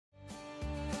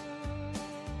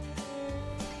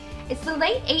It's the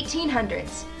late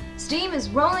 1800s. Steam is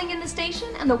rolling in the station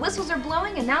and the whistles are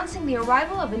blowing, announcing the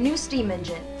arrival of a new steam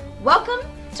engine. Welcome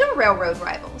to Railroad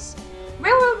Rivals.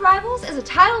 Railroad Rivals is a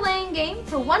tile-laying game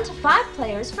for 1 to 5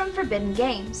 players from Forbidden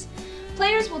Games.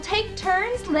 Players will take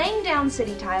turns laying down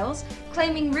city tiles,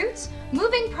 claiming routes,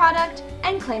 moving product,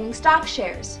 and claiming stock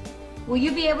shares. Will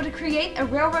you be able to create a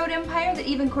railroad empire that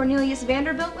even Cornelius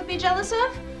Vanderbilt would be jealous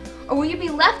of? Or will you be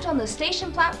left on the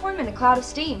station platform in a cloud of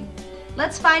steam?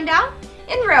 Let's find out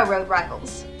in Railroad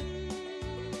Rivals.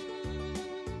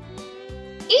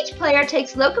 Each player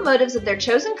takes locomotives of their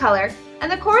chosen color and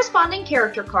the corresponding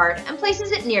character card and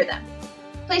places it near them.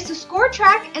 Place the score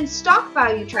track and stock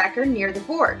value tracker near the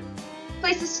board.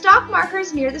 Place the stock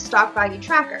markers near the stock value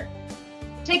tracker.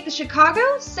 Take the Chicago,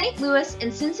 St. Louis,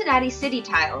 and Cincinnati city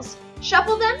tiles,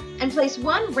 shuffle them, and place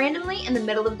one randomly in the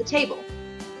middle of the table.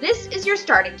 This is your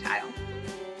starting tile.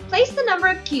 Place the number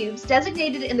of cubes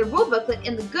designated in the rule booklet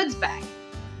in the goods bag.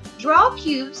 Draw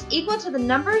cubes equal to the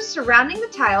numbers surrounding the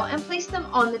tile and place them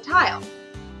on the tile.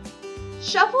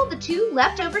 Shuffle the 2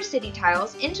 leftover city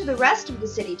tiles into the rest of the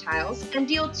city tiles and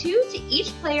deal 2 to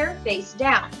each player face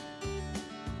down.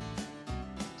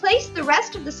 Place the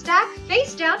rest of the stack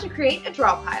face down to create a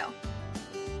draw pile.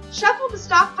 Shuffle the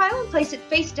stock pile and place it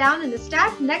face down in the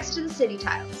stack next to the city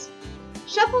tiles.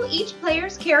 Shuffle each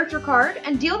player's character card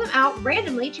and deal them out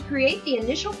randomly to create the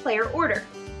initial player order.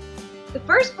 The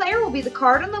first player will be the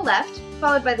card on the left,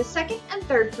 followed by the second and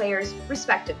third players,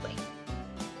 respectively.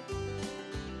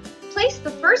 Place the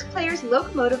first player's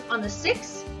locomotive on the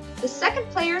 6, the second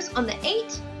player's on the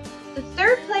 8, the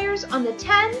third player's on the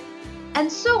 10,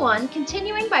 and so on,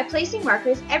 continuing by placing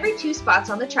markers every 2 spots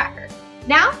on the tracker.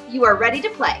 Now you are ready to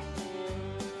play!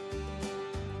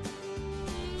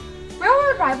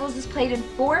 Railroad Rivals is played in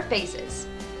 4 phases: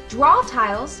 draw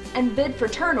tiles and bid for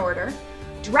turn order,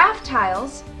 draft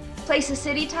tiles, place a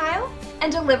city tile,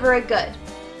 and deliver a good.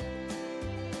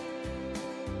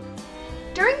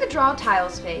 During the draw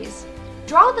tiles phase,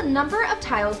 draw the number of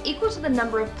tiles equal to the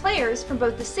number of players from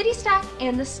both the city stack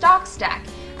and the stock stack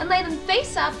and lay them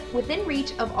face up within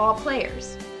reach of all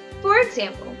players. For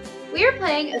example, we are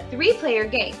playing a 3-player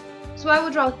game, so I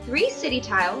will draw 3 city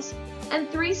tiles and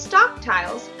 3 stock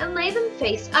tiles and lay them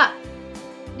face up.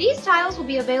 These tiles will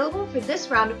be available for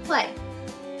this round of play.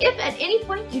 If at any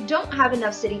point you don't have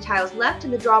enough city tiles left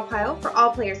in the draw pile for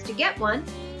all players to get one,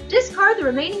 discard the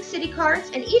remaining city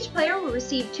cards and each player will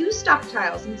receive 2 stock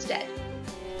tiles instead.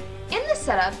 In this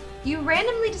setup, you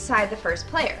randomly decide the first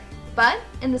player, but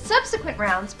in the subsequent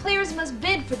rounds, players must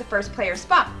bid for the first player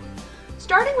spot.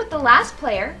 Starting with the last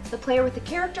player, the player with the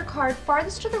character card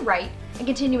farthest to the right, and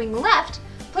continuing left,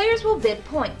 players will bid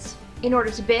points. In order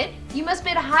to bid, you must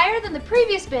bid higher than the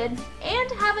previous bid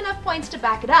and have enough points to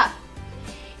back it up.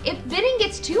 If bidding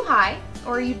gets too high,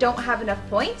 or you don't have enough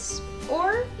points,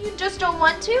 or you just don't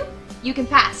want to, you can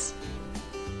pass.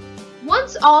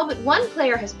 Once all but one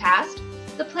player has passed,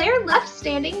 the player left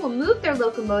standing will move their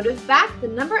locomotive back the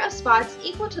number of spots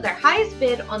equal to their highest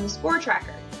bid on the score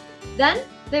tracker. Then,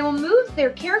 they will move their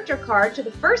character card to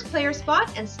the first player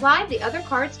spot and slide the other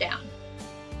cards down.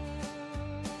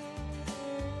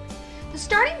 The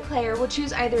starting player will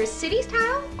choose either a city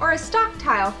tile or a stock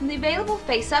tile from the available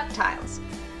face-up tiles.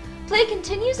 Play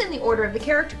continues in the order of the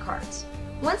character cards.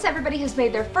 Once everybody has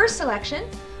made their first selection,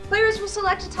 players will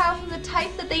select a tile from the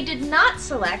type that they did not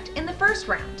select in the first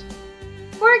round.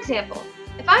 For example,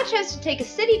 if I chose to take a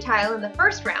city tile in the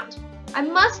first round, I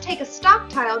must take a stock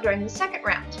tile during the second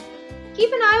round.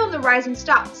 Keep an eye on the rising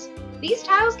stocks. These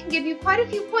tiles can give you quite a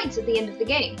few points at the end of the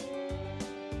game.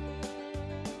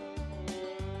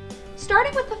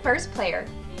 Starting with the first player,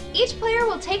 each player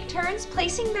will take turns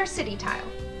placing their city tile.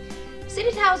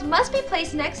 City tiles must be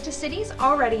placed next to cities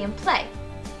already in play.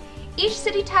 Each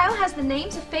city tile has the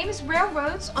names of famous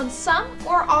railroads on some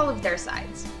or all of their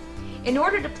sides. In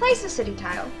order to place a city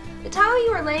tile, the tile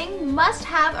you are laying must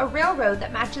have a railroad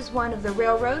that matches one of the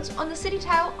railroads on the city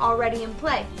tile already in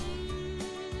play.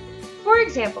 For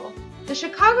example, the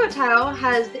Chicago tile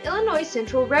has the Illinois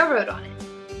Central Railroad on it.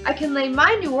 I can lay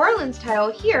my New Orleans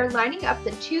tile here lining up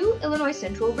the 2 Illinois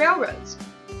Central railroads.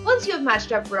 Once you have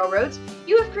matched up railroads,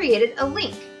 you have created a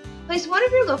link. Place one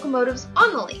of your locomotives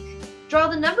on the link. Draw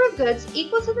the number of goods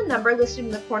equal to the number listed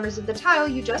in the corners of the tile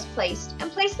you just placed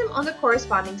and place them on the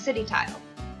corresponding city tile.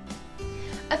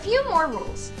 A few more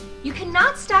rules. You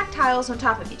cannot stack tiles on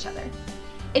top of each other.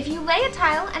 If you lay a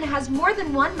tile and it has more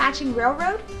than one matching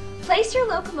railroad, place your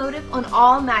locomotive on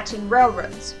all matching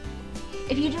railroads.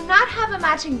 If you do not have a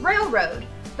matching railroad,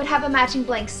 but have a matching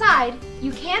blank side,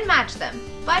 you can match them,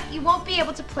 but you won't be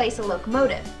able to place a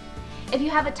locomotive. If you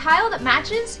have a tile that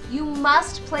matches, you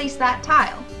must place that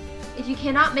tile. If you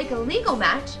cannot make a legal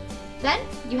match, then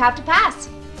you have to pass.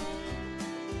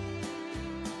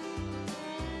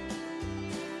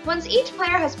 Once each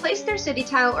player has placed their city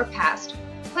tile or passed,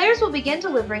 players will begin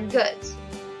delivering goods.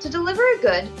 To deliver a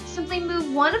good, simply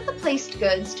move one of the placed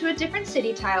goods to a different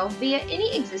city tile via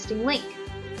any existing link.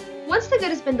 Once the good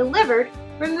has been delivered,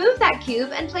 remove that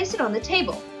cube and place it on the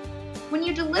table. When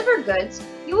you deliver goods,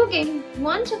 you will gain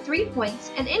 1 to 3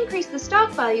 points and increase the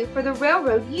stock value for the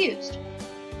railroad used.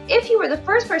 If you were the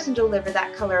first person to deliver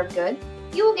that color of good,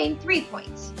 you will gain 3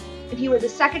 points. If you were the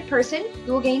second person,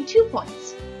 you will gain 2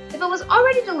 points. If it was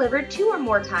already delivered 2 or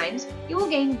more times, you will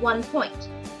gain 1 point.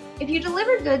 If you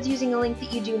deliver goods using a link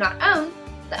that you do not own,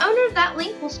 the owner of that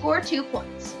link will score 2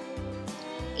 points.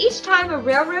 Each time a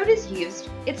railroad is used,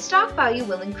 its stock value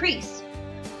will increase.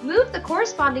 Move the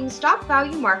corresponding stock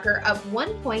value marker up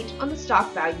 1 point on the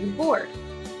stock value board.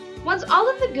 Once all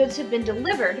of the goods have been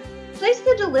delivered, place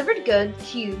the delivered good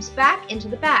cubes back into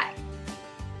the bag.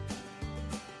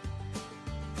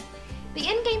 The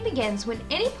endgame begins when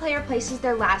any player places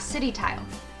their last city tile.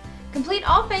 Complete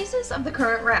all phases of the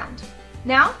current round.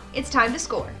 Now, it's time to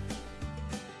score.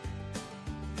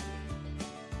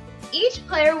 Each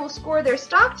player will score their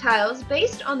stock tiles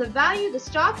based on the value the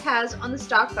stock has on the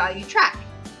stock value track.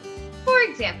 For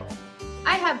example,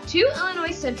 I have 2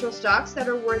 Illinois Central stocks that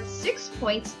are worth 6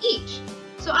 points each,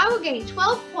 so I will gain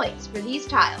 12 points for these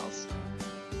tiles.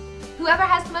 Whoever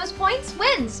has the most points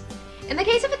wins. In the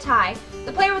case of a tie,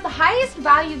 the player with the highest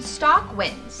valued stock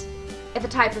wins. If a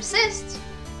tie persists,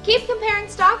 keep comparing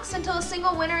stocks until a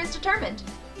single winner is determined.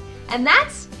 And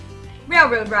that's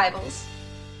Railroad Rivals.